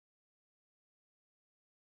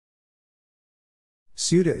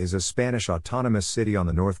Ceuta is a Spanish autonomous city on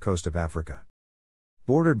the north coast of Africa.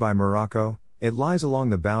 Bordered by Morocco, it lies along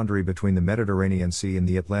the boundary between the Mediterranean Sea and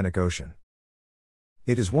the Atlantic Ocean.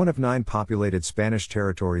 It is one of 9 populated Spanish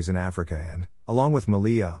territories in Africa and, along with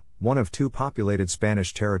Melilla, one of 2 populated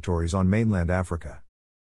Spanish territories on mainland Africa.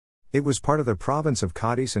 It was part of the province of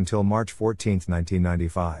Cádiz until March 14,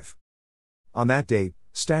 1995. On that date,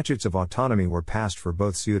 Statutes of Autonomy were passed for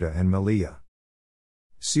both Ceuta and Melilla.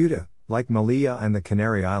 Ceuta, like Melilla and the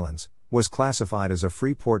Canary Islands, was classified as a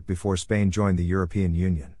free port before Spain joined the European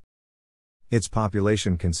Union. Its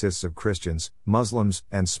population consists of Christians, Muslims,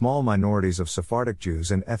 and small minorities of Sephardic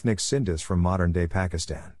Jews and ethnic Sindhis from modern-day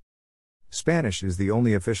Pakistan. Spanish is the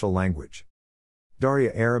only official language.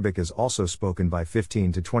 Darija Arabic is also spoken by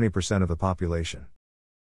 15 to 20% of the population.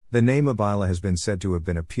 The name Abila has been said to have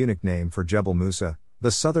been a Punic name for Jebel Musa,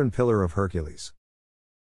 the southern pillar of Hercules.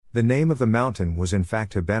 The name of the mountain was in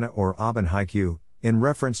fact Habena or Aben Haiku, in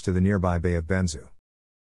reference to the nearby Bay of Benzu.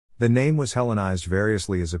 The name was Hellenized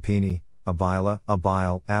variously as Apini, Abila,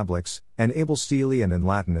 Abil, Ablix, and Abelsteli, and in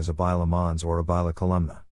Latin as Abila Mons or Abila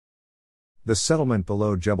Columna. The settlement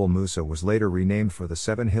below Jebel Musa was later renamed for the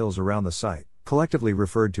 7 hills around the site, collectively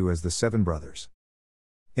referred to as the 7 Brothers.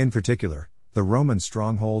 In particular, the Roman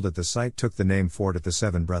stronghold at the site took the name Fort at the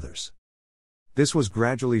 7 Brothers. This was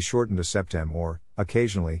gradually shortened to Septem or,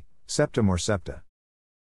 occasionally, Septem or Septa.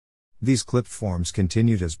 These clipped forms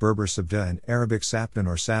continued as Berber Sebta and Arabic Saptan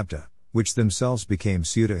or Sabtah, which themselves became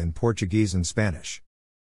Ceuta in Portuguese and Spanish.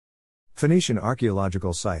 Phoenician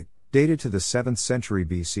archaeological site, dated to the 7th century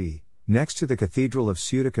BC, next to the Cathedral of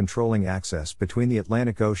Ceuta controlling access between the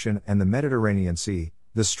Atlantic Ocean and the Mediterranean Sea.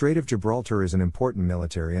 The Strait of Gibraltar is an important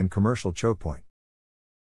military and commercial chokepoint.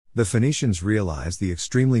 The Phoenicians realized the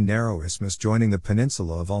extremely narrow isthmus joining the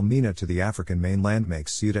peninsula of Almina to the African mainland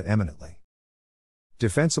makes Ceuta eminently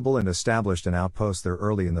defensible and established an outpost there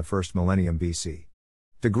early in the 1st millennium BC.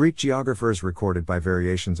 The Greek geographers recorded by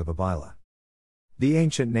variations of Abila the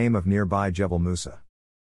ancient name of nearby Jebel Musa.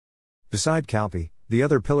 Beside Calpe, the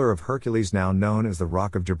other pillar of Hercules now known as the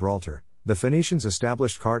Rock of Gibraltar, the Phoenicians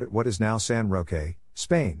established Cart at what is now San Roque,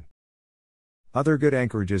 Spain. Other good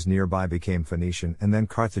anchorages nearby became Phoenician and then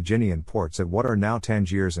Carthaginian ports at what are now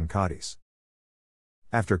Tangiers and Cádiz.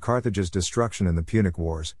 After Carthage's destruction in the Punic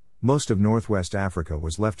Wars, most of northwest Africa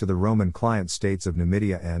was left to the Roman client states of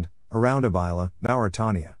Numidia and, around Abila,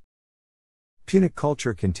 Mauritania. Punic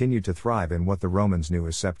culture continued to thrive in what the Romans knew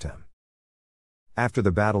as Septem. After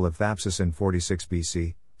the Battle of Thapsus in 46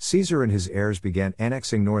 BC, Caesar and his heirs began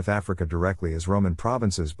annexing North Africa directly as Roman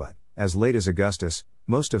provinces, but, as late as Augustus,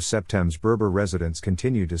 most of Septem's Berber residents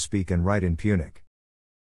continued to speak and write in Punic.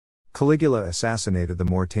 Caligula assassinated the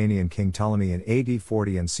Mauritanian king Ptolemy in AD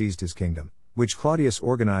 40 and seized his kingdom, which Claudius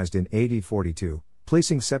organized in AD 42,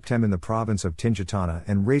 placing Septem in the province of Tingitana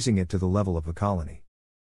and raising it to the level of a colony.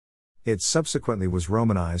 It subsequently was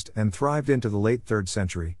Romanized and thrived into the late 3rd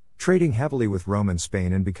century, trading heavily with Roman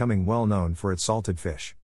Spain and becoming well known for its salted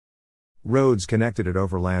fish. Roads connected it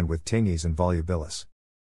overland with Tingis and Volubilis.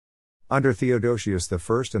 Under Theodosius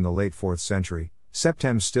I in the late 4th century,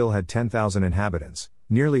 Septem still had 10,000 inhabitants,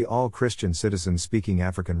 nearly all Christian citizens speaking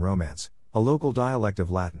African Romance, a local dialect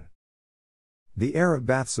of Latin. The Arab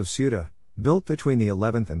baths of Ceuta, built between the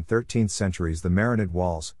 11th and 13th centuries, the Marinid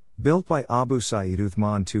walls, built by Abu Sa'id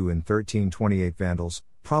Uthman II in 1328, Vandals,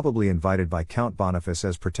 probably invited by Count Boniface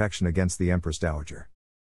as protection against the Empress Dowager,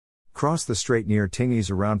 crossed the strait near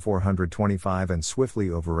Tingis around 425 and swiftly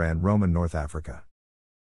overran Roman North Africa.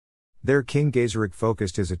 There King Gaiseric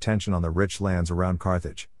focused his attention on the rich lands around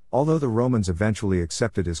Carthage. Although the Romans eventually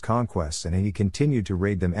accepted his conquests and he continued to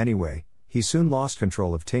raid them anyway, he soon lost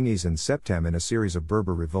control of Tingis and Septem in a series of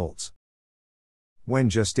Berber revolts. When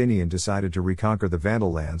Justinian decided to reconquer the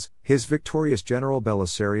Vandal lands, his victorious general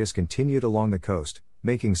Belisarius continued along the coast,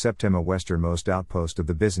 making Septem a westernmost outpost of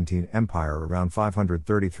the Byzantine Empire around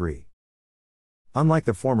 533. Unlike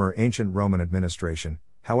the former ancient Roman administration,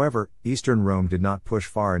 however, Eastern Rome did not push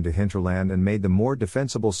far into hinterland and made the more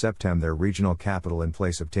defensible Septem their regional capital in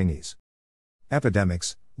place of Tingis.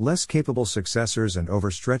 Epidemics, less capable successors and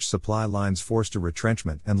overstretched supply lines forced a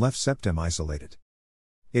retrenchment and left Septem isolated.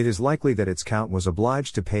 It is likely that its count was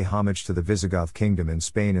obliged to pay homage to the Visigoth kingdom in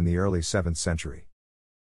Spain in the early 7th century.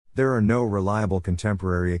 There are no reliable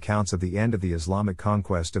contemporary accounts of the end of the Islamic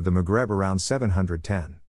conquest of the Maghreb around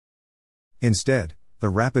 710. Instead, the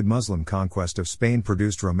rapid Muslim conquest of Spain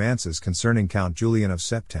produced romances concerning Count Julian of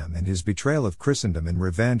Septem and his betrayal of Christendom in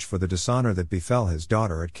revenge for the dishonor that befell his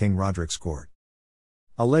daughter at King Roderick's court.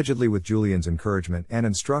 Allegedly with Julian's encouragement and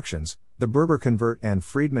instructions, the Berber convert and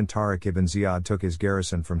freedman Tariq ibn Ziyad took his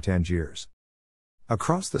garrison from Tangiers.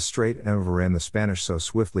 across the strait and overran the Spanish so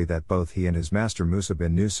swiftly that both he and his master Musa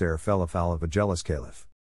bin Nusair fell afoul of a jealous caliph,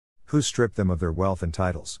 who stripped them of their wealth and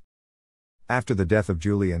titles. After the death of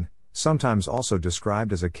Julian, sometimes also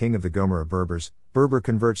described as a king of the Gomara Berbers, Berber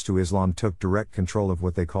converts to Islam took direct control of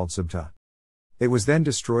what they called Sebta. It was then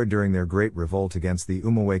destroyed during their great revolt against the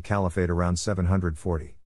Umayyad Caliphate around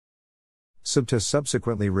 740. Sebta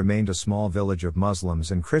subsequently remained a small village of Muslims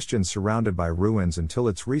and Christians surrounded by ruins until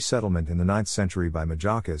its resettlement in the 9th century by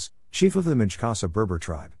Majakas, chief of the Majkasa Berber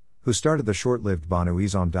tribe, who started the short-lived Banu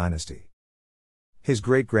Izam dynasty. His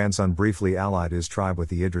great-grandson briefly allied his tribe with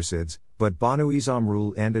the Idrisids, but Banu Izam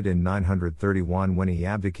rule ended in 931 when he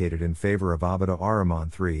abdicated in favor of Abd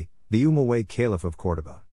ar-Rahman III, the Umayyad Caliph of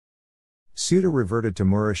Córdoba. Ceuta reverted to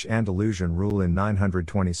Moorish Andalusian rule in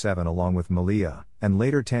 927 along with Melilla, and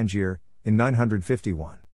later Tangier, in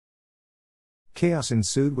 951. Chaos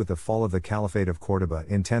ensued with the fall of the Caliphate of Córdoba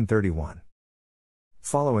in 1031.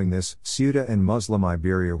 Following this, Ceuta and Muslim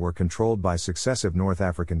Iberia were controlled by successive North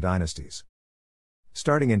African dynasties.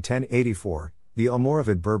 Starting in 1084, the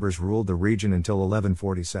Almoravid Berbers ruled the region until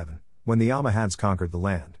 1147, when the Almohads conquered the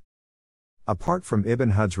land. Apart from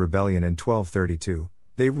Ibn Hud's rebellion in 1232,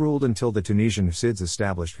 they ruled until the Tunisian Hussids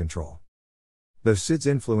established control. The Hussids'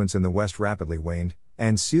 influence in the west rapidly waned,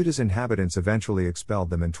 and Ceuta's inhabitants eventually expelled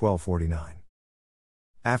them in 1249.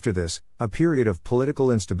 After this, a period of political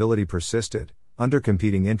instability persisted, under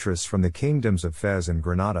competing interests from the kingdoms of Fez and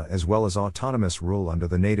Granada as well as autonomous rule under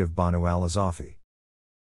the native Banu al-Azafi.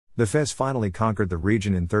 The Fez finally conquered the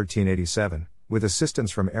region in 1387, with assistance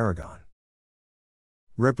from Aragon.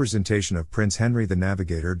 Representation of Prince Henry the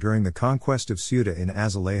Navigator during the conquest of Ceuta in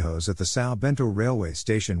azulejos at the São Bento railway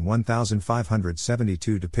station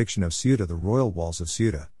 1572. Depiction of Ceuta. The royal walls of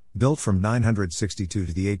Ceuta, built from 962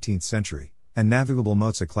 to the 18th century, and navigable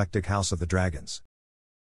moats. Eclectic House of the Dragons.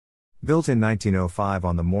 Built in 1905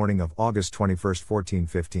 on the morning of August 21,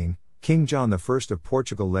 1415, King John I of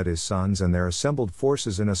Portugal led his sons and their assembled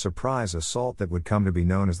forces in a surprise assault that would come to be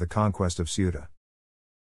known as the Conquest of Ceuta.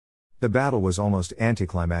 The battle was almost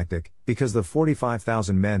anticlimactic, because the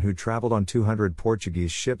 45,000 men who traveled on 200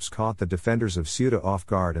 Portuguese ships caught the defenders of Ceuta off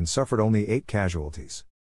guard and suffered only 8 casualties.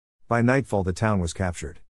 By nightfall the town was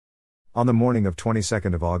captured. On the morning of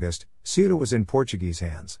 22nd of August, Ceuta was in Portuguese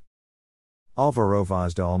hands. Álvaro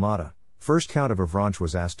Vaz de Almada, first Count of Avranches,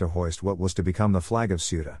 was asked to hoist what was to become the flag of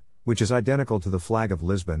Ceuta, which is identical to the flag of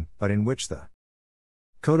Lisbon, but in which the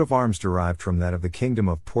coat of arms derived from that of the Kingdom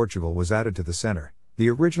of Portugal was added to the center. The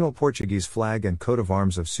original Portuguese flag and coat of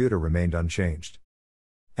arms of Ceuta remained unchanged.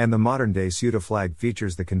 And the modern-day Ceuta flag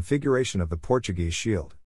features the configuration of the Portuguese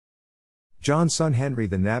shield. John's son Henry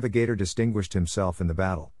the Navigator distinguished himself in the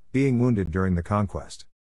battle, being wounded during the conquest.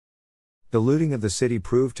 The looting of the city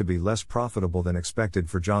proved to be less profitable than expected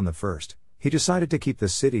for John I. He decided to keep the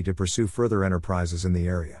city to pursue further enterprises in the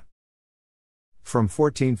area. From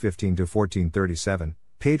 1415 to 1437,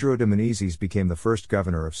 Pedro de Menezes became the first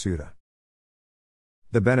governor of Ceuta.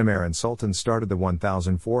 The Benemeran Sultan started the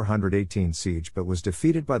 1418 siege but was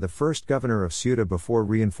defeated by the first governor of Ceuta before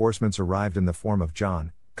reinforcements arrived in the form of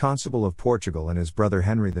John, Constable of Portugal, and his brother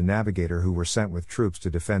Henry the Navigator, who were sent with troops to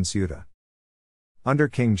defend Ceuta. Under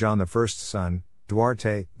King John I's son,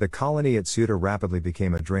 Duarte, the colony at Ceuta rapidly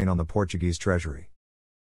became a drain on the Portuguese treasury.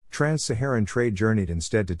 Trans-Saharan trade journeyed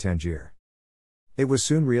instead to Tangier. It was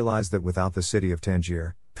soon realized that without the city of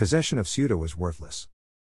Tangier, possession of Ceuta was worthless.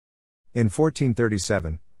 In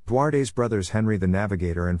 1437, Duarte's brothers Henry the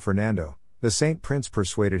Navigator and Fernando, the Saint Prince,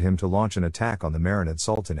 persuaded him to launch an attack on the Marinid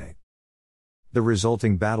Sultanate. The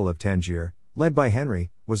resulting Battle of Tangier, led by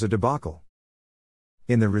Henry, was a debacle.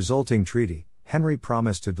 In the resulting treaty, Henry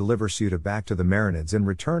promised to deliver Ceuta back to the Marinids in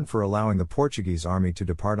return for allowing the Portuguese army to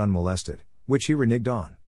depart unmolested, which he reneged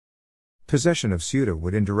on. Possession of Ceuta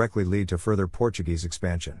would indirectly lead to further Portuguese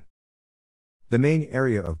expansion. The main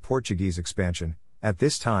area of Portuguese expansion, at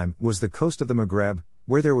this time, was the coast of the Maghreb,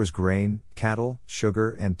 where there was grain, cattle,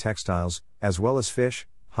 sugar, and textiles, as well as fish,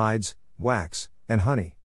 hides, wax, and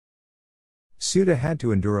honey. Ceuta had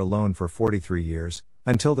to endure alone for 43 years,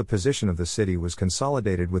 until the position of the city was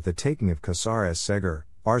consolidated with the taking of Casares Segura,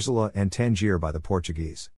 Arzola, and Tangier by the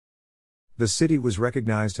Portuguese. The city was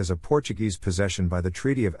recognized as a Portuguese possession by the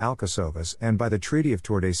Treaty of Alcasovas and by the Treaty of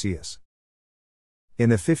Tordesillas. In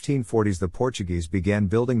the 1540s, the Portuguese began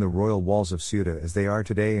building the royal walls of Ceuta as they are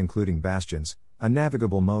today, including bastions, a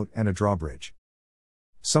navigable moat, and a drawbridge.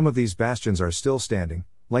 Some of these bastions are still standing,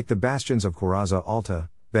 like the bastions of Coraza Alta,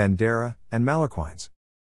 Bandera, and Malaquines.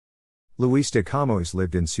 Luis de Camões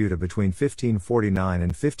lived in Ceuta between 1549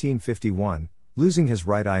 and 1551, losing his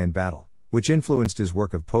right eye in battle, which influenced his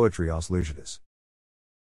work of poetry Os Lusíadas.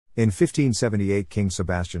 In 1578 King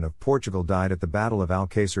Sebastian of Portugal died at the Battle of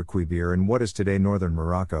Alcácer in what is today northern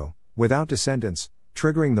Morocco, without descendants,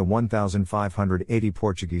 triggering the 1580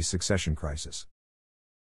 Portuguese succession crisis.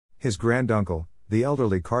 His granduncle, the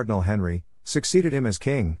elderly Cardinal Henry, succeeded him as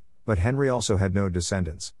king, but Henry also had no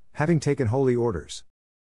descendants, having taken holy orders.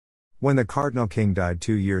 When the Cardinal King died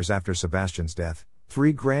 2 years after Sebastian's death,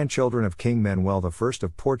 3 grandchildren of King Manuel I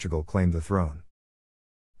of Portugal claimed the throne.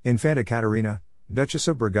 Infanta Catarina, Duchess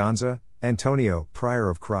of Braganza, Antonio, Prior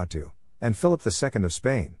of Ceuta, and Philip II of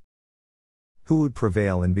Spain. Who would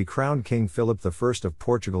prevail and be crowned King Philip I of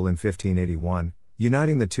Portugal in 1581,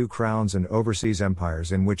 uniting the two crowns and overseas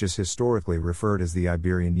empires in which is historically referred as the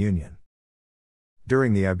Iberian Union.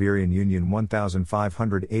 During the Iberian Union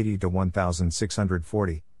 1580 to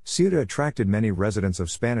 1640, Ceuta attracted many residents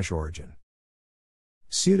of Spanish origin.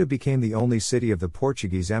 Ceuta became the only city of the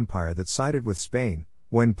Portuguese Empire that sided with Spain,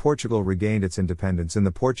 when Portugal regained its independence in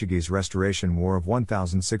the Portuguese Restoration War of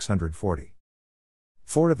 1640.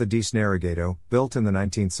 Fort of the Desnarigado, built in the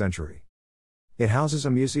 19th century. It houses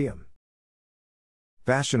a museum.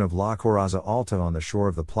 Bastion of La Coraza Alta on the shore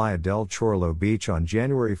of the Playa del Chorlo beach on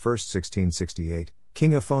January 1, 1668,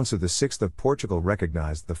 King Afonso VI of Portugal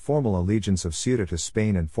recognized the formal allegiance of Ceuta to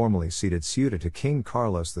Spain and formally ceded Ceuta to King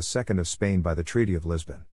Carlos II of Spain by the Treaty of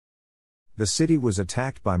Lisbon. The city was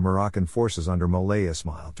attacked by Moroccan forces under Moulay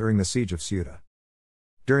Ismail during the siege of Ceuta.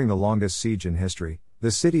 During the longest siege in history,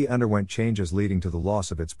 the city underwent changes leading to the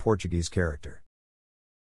loss of its Portuguese character.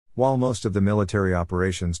 While most of the military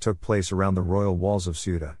operations took place around the royal walls of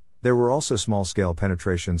Ceuta, there were also small-scale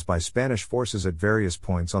penetrations by Spanish forces at various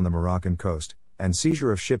points on the Moroccan coast, and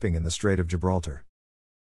seizure of shipping in the Strait of Gibraltar.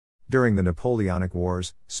 During the Napoleonic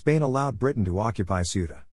Wars, Spain allowed Britain to occupy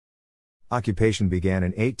Ceuta. Occupation began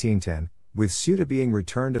in 1810, with Ceuta being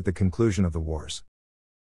returned at the conclusion of the wars.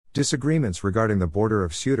 Disagreements regarding the border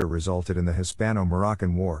of Ceuta resulted in the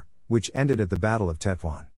Hispano-Moroccan War, which ended at the Battle of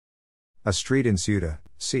Tetuan. A street in Ceuta,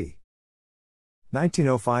 c.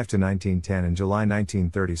 1905 to 1910. In July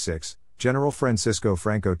 1936, General Francisco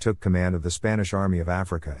Franco took command of the Spanish Army of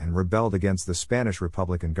Africa and rebelled against the Spanish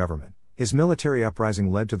Republican government. His military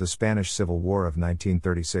uprising led to the Spanish Civil War of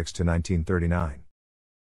 1936 to 1939.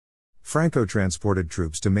 Franco transported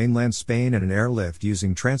troops to mainland Spain in an airlift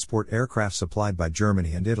using transport aircraft supplied by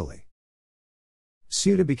Germany and Italy.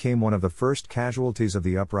 Ceuta became one of the first casualties of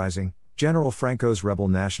the uprising. General Franco's rebel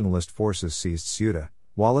nationalist forces seized Ceuta,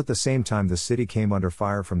 while at the same time the city came under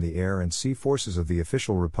fire from the air and sea forces of the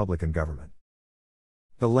official Republican government.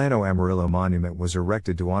 The Llano Amarillo Monument was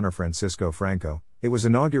erected to honor Francisco Franco. It was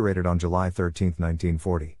inaugurated on July 13,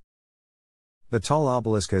 1940. The tall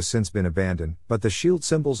obelisk has since been abandoned, but the shield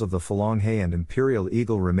symbols of the Falong Hay and Imperial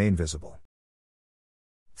Eagle remain visible.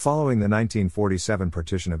 Following the 1947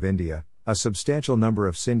 partition of India, a substantial number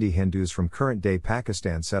of Sindhi Hindus from current-day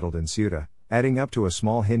Pakistan settled in Ceuta, adding up to a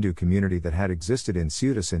small Hindu community that had existed in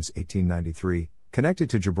Ceuta since 1893, connected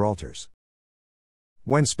to Gibraltar's.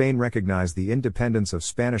 When Spain recognized the independence of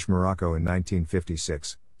Spanish Morocco in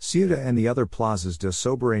 1956, Ceuta and the other plazas de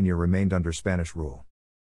soberanía remained under Spanish rule.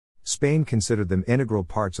 Spain considered them integral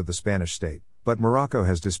parts of the Spanish state, but Morocco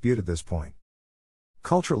has disputed this point.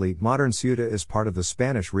 Culturally, modern Ceuta is part of the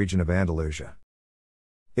Spanish region of Andalusia.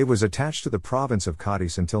 It was attached to the province of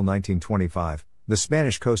Cádiz until 1925, the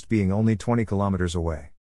Spanish coast being only 20 kilometers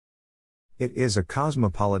away. It is a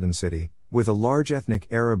cosmopolitan city, with a large ethnic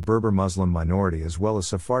Arab Berber Muslim minority as well as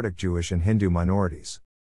Sephardic Jewish and Hindu minorities.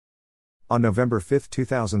 On November 5,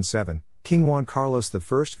 2007, King Juan Carlos I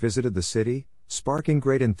visited the city, sparking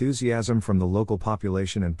great enthusiasm from the local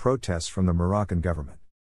population and protests from the Moroccan government.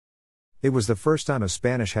 It was the first time a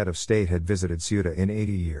Spanish head of state had visited Ceuta in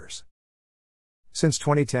 80 years. Since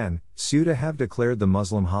 2010, Ceuta have declared the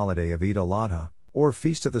Muslim holiday of Eid al-Adha, or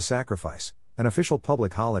Feast of the Sacrifice, an official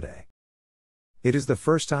public holiday. It is the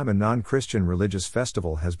first time a non-Christian religious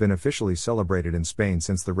festival has been officially celebrated in Spain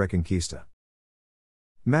since the Reconquista.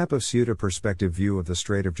 Map of Ceuta. Perspective view of the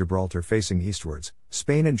Strait of Gibraltar facing eastwards,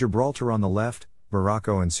 Spain and Gibraltar on the left,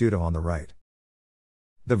 Morocco and Ceuta on the right.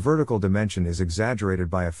 The vertical dimension is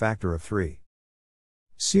exaggerated by a factor of 3.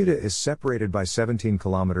 Ceuta is separated by 17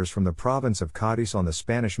 kilometers from the province of Cádiz on the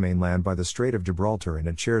Spanish mainland by the Strait of Gibraltar, and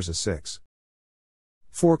it shares a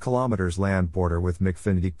 6.4 kilometers land border with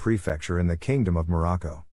Mkfindik Prefecture in the Kingdom of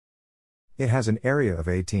Morocco. It has an area of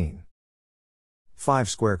 18.5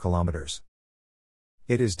 square kilometers.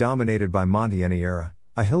 It is dominated by Monte Eniera,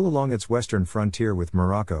 a hill along its western frontier with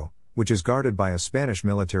Morocco, which is guarded by a Spanish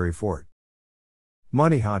military fort.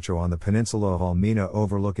 Monte Hacho on the peninsula of Almina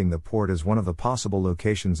overlooking the port is one of the possible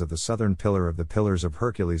locations of the southern pillar of the Pillars of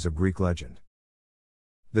Hercules of Greek legend.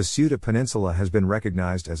 The Ceuta Peninsula has been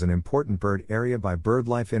recognized as an important bird area by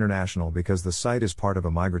BirdLife International because the site is part of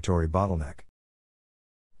a migratory bottleneck,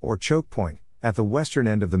 or choke point, at the western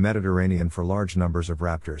end of the Mediterranean for large numbers of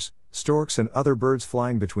raptors, storks and other birds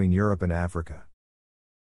flying between Europe and Africa.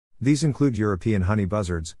 These include European honey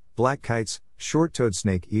buzzards, black kites, short-toed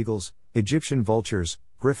snake eagles, Egyptian vultures,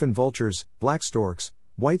 griffon vultures, black storks,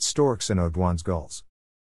 white storks and Audouin's gulls.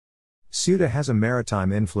 Ceuta has a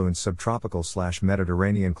maritime-influenced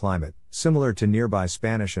subtropical/Mediterranean climate, similar to nearby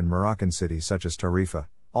Spanish and Moroccan cities such as Tarifa,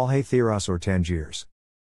 Algeciras or Tangiers.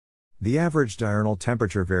 The average diurnal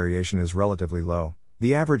temperature variation is relatively low.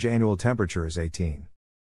 The average annual temperature is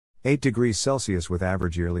 18.8 degrees Celsius with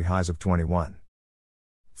average yearly highs of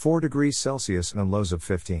 21.4 degrees Celsius and lows of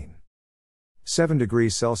 15.7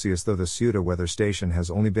 degrees Celsius, though the Ceuta weather station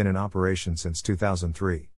has only been in operation since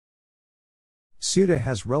 2003. Ceuta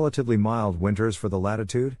has relatively mild winters for the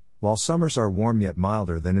latitude, while summers are warm yet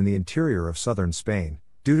milder than in the interior of southern Spain,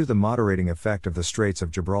 due to the moderating effect of the Straits of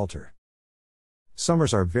Gibraltar.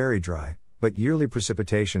 Summers are very dry, but yearly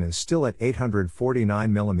precipitation is still at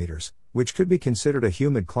 849 mm, which could be considered a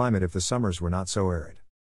humid climate if the summers were not so arid.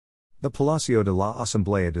 The Palacio de la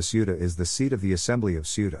Asamblea de Ceuta is the seat of the Assembly of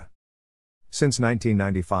Ceuta. Since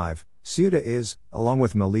 1995, Ceuta is, along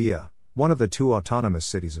with Melilla, one of the two autonomous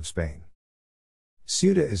cities of Spain.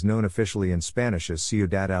 Ceuta is known officially in Spanish as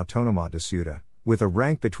Ciudad Autónoma de Ceuta, with a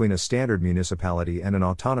rank between a standard municipality and an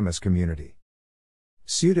autonomous community.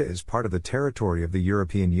 Ceuta is part of the territory of the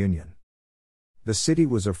European Union. The city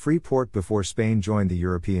was a free port before Spain joined the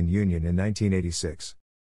European Union in 1986.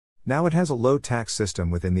 Now it has a low tax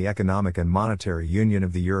system within the Economic and Monetary Union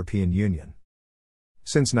of the European Union.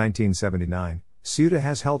 Since 1979, Ceuta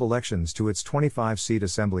has held elections to its 25-seat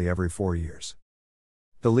assembly every 4 years.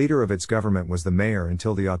 The leader of its government was the mayor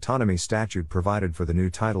until the autonomy statute provided for the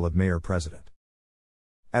new title of mayor-president.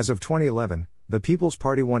 As of 2011, the People's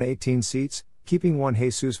Party won 18 seats, keeping Juan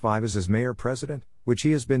Jesus Vivas as mayor-president, which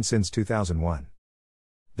he has been since 2001.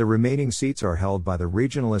 The remaining seats are held by the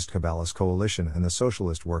regionalist Cabalist Coalition and the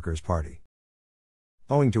Socialist Workers' Party.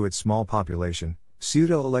 Owing to its small population,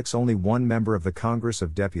 Ceuta elects only one member of the Congress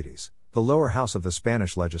of Deputies, the lower house of the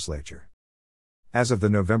Spanish legislature. As of the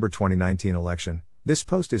November 2019 election, this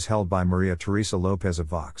post is held by Maria Teresa López of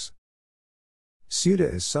Vox.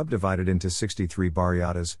 Ceuta is subdivided into 63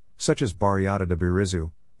 barriadas, such as Barriada de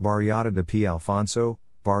Birizu, Barriada de P. Alfonso,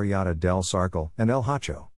 Barriada del Sarcal, and El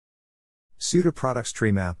Hacho. Ceuta Products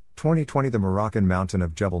Tree Map, 2020. The Moroccan mountain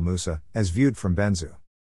of Jebel Musa, as viewed from Benzu.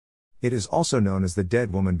 It is also known as the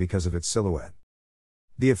Dead Woman because of its silhouette.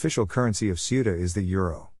 The official currency of Ceuta is the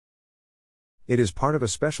euro. It is part of a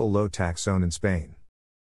special low-tax zone in Spain.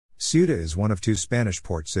 Ceuta is one of two Spanish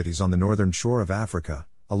port cities on the northern shore of Africa,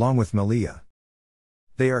 along with Melilla.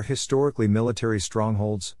 They are historically military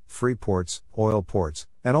strongholds, free ports, oil ports,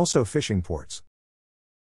 and also fishing ports.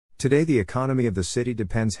 Today the economy of the city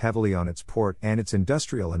depends heavily on its port and its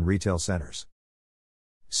industrial and retail centers.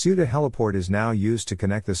 Ceuta heliport is now used to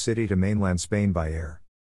connect the city to mainland Spain by air.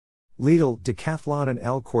 Lidl, Decathlon and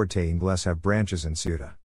El Corte Inglés have branches in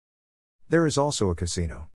Ceuta. There is also a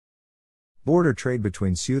casino. Border trade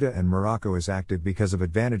between Ceuta and Morocco is active because of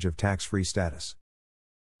advantage of tax-free status.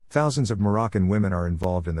 Thousands of Moroccan women are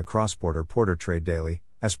involved in the cross-border porter trade daily,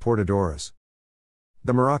 as portadoras.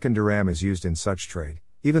 The Moroccan dirham is used in such trade,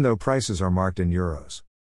 even though prices are marked in euros.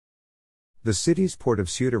 The city's port of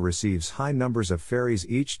Ceuta receives high numbers of ferries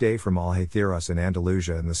each day from Algeciras in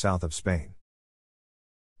Andalusia in the south of Spain.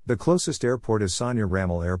 The closest airport is Sanya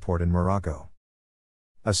Ramel Airport in Morocco.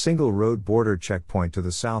 A single road border checkpoint to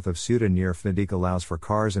the south of Ceuta near Fnadik allows for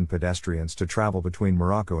cars and pedestrians to travel between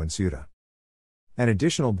Morocco and Ceuta. An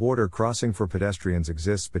additional border crossing for pedestrians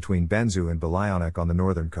exists between Benzu and Belayonac on the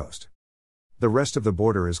northern coast. The rest of the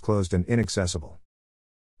border is closed and inaccessible.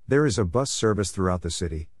 There is a bus service throughout the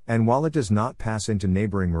city, and while it does not pass into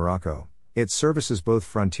neighboring Morocco, it services both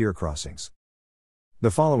frontier crossings.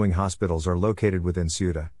 The following hospitals are located within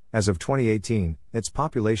Ceuta. As of 2018, its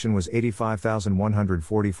population was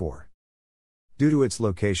 85,144. Due to its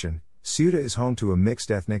location, Ceuta is home to a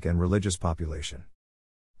mixed ethnic and religious population.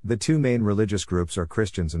 The two main religious groups are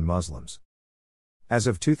Christians and Muslims. As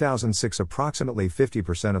of 2006, approximately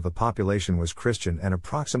 50% of the population was Christian and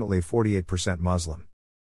approximately 48% Muslim.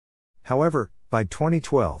 However, by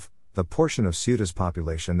 2012, the portion of Ceuta's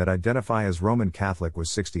population that identify as Roman Catholic was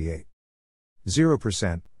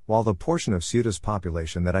 68.0%, while the portion of Ceuta's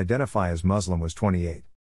population that identify as Muslim was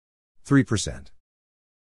 28.3%.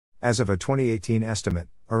 As of a 2018 estimate,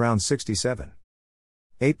 around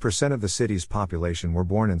 67.8% of the city's population were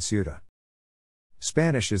born in Ceuta.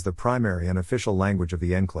 Spanish is the primary and official language of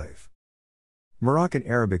the enclave. Moroccan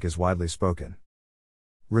Arabic is widely spoken.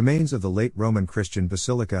 Remains of the late Roman Christian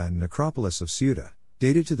basilica and necropolis of Ceuta,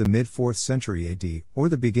 dated to the mid-4th century AD or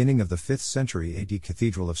the beginning of the 5th century AD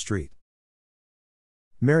Cathedral of St.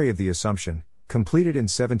 Mary of the Assumption, completed in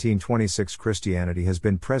 1726. Christianity has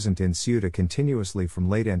been present in Ceuta continuously from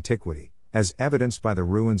late antiquity, as evidenced by the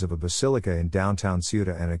ruins of a basilica in downtown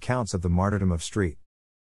Ceuta and accounts of the martyrdom of St.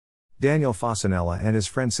 Daniel Fasanella and his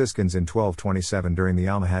Franciscans in 1227 during the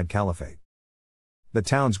Almohad Caliphate. The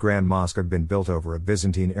town's Grand Mosque had been built over a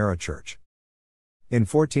Byzantine-era church. In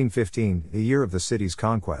 1415, the year of the city's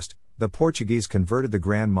conquest, the Portuguese converted the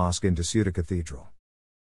Grand Mosque into Ceuta Cathedral.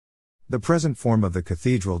 The present form of the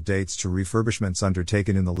cathedral dates to refurbishments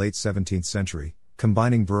undertaken in the late 17th century,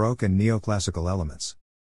 combining Baroque and neoclassical elements.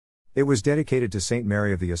 It was dedicated to St.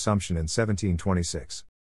 Mary of the Assumption in 1726.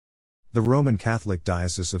 The Roman Catholic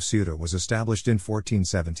Diocese of Ceuta was established in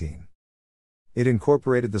 1417. It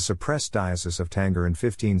incorporated the suppressed Diocese of Tanger in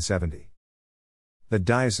 1570. The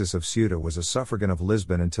Diocese of Ceuta was a suffragan of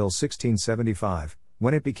Lisbon until 1675,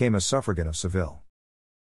 when it became a suffragan of Seville.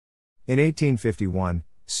 In 1851,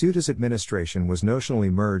 Ceuta's administration was notionally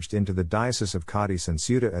merged into the Diocese of Cádiz and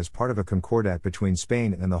Ceuta as part of a concordat between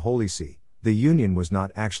Spain and the Holy See. The union was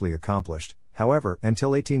not actually accomplished, however,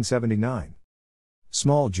 until 1879.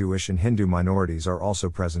 Small Jewish and Hindu minorities are also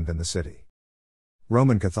present in the city.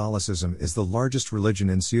 Roman Catholicism is the largest religion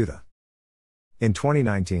in Ceuta. In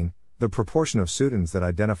 2019, the proportion of Ceutans that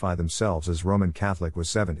identify themselves as Roman Catholic was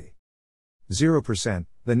 70.0%.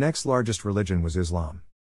 The next largest religion was Islam.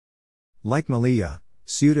 Like Melilla,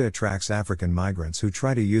 Ceuta attracts African migrants who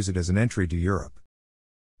try to use it as an entry to Europe.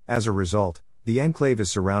 As a result, the enclave is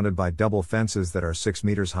surrounded by double fences that are 6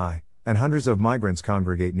 meters high, and hundreds of migrants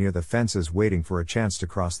congregate near the fences waiting for a chance to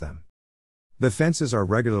cross them. The fences are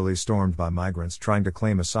regularly stormed by migrants trying to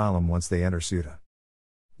claim asylum once they enter Ceuta.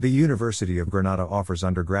 The University of Granada offers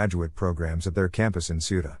undergraduate programs at their campus in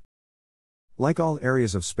Ceuta. Like all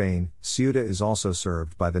areas of Spain, Ceuta is also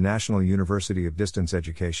served by the National University of Distance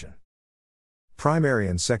Education. Primary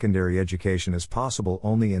and secondary education is possible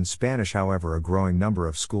only in Spanish, however, a growing number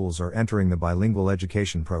of schools are entering the bilingual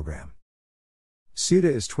education program. Ceuta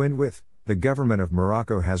is twinned with, the government of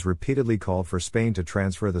Morocco has repeatedly called for Spain to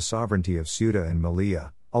transfer the sovereignty of Ceuta and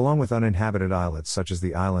Melilla, along with uninhabited islets such as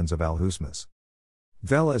the islands of Alhucemas,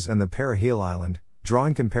 Vélez and the Perejil Island,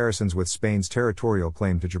 drawing comparisons with Spain's territorial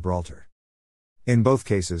claim to Gibraltar. In both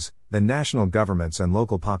cases, the national governments and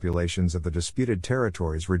local populations of the disputed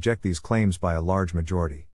territories reject these claims by a large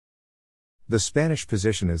majority. The Spanish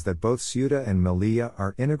position is that both Ceuta and Melilla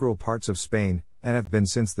are integral parts of Spain, and have been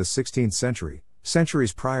since the 16th century,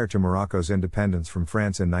 centuries prior to Morocco's independence from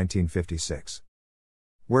France in 1956.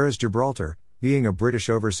 Whereas Gibraltar, being a British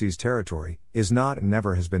overseas territory, is not and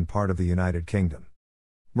never has been part of the United Kingdom.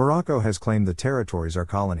 Morocco has claimed the territories are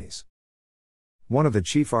colonies. One of the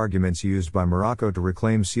chief arguments used by Morocco to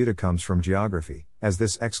reclaim Ceuta comes from geography, as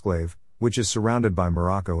this exclave, which is surrounded by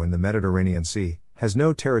Morocco in the Mediterranean Sea, has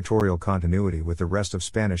no territorial continuity with the rest of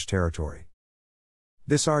Spanish territory.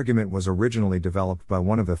 This argument was originally developed by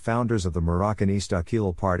one of the founders of the Moroccan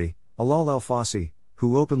ʻsjuːtə party, Alal el-Fassi,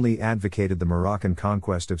 who openly advocated the Moroccan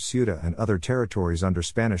conquest of Ceuta and other territories under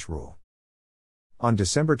Spanish rule. On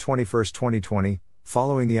December 21, 2020,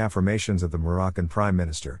 following the affirmations of the Moroccan Prime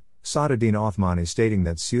Minister, Saadetdine Othmani, stating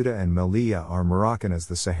that Ceuta and Melilla are Moroccan as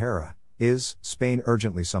the Sahara is, Spain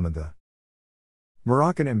urgently summoned the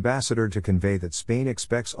Moroccan ambassador to convey that Spain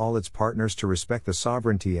expects all its partners to respect the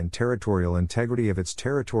sovereignty and territorial integrity of its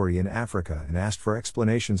territory in Africa and asked for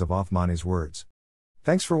explanations of Othmani's words.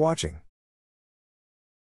 Thanks for watching.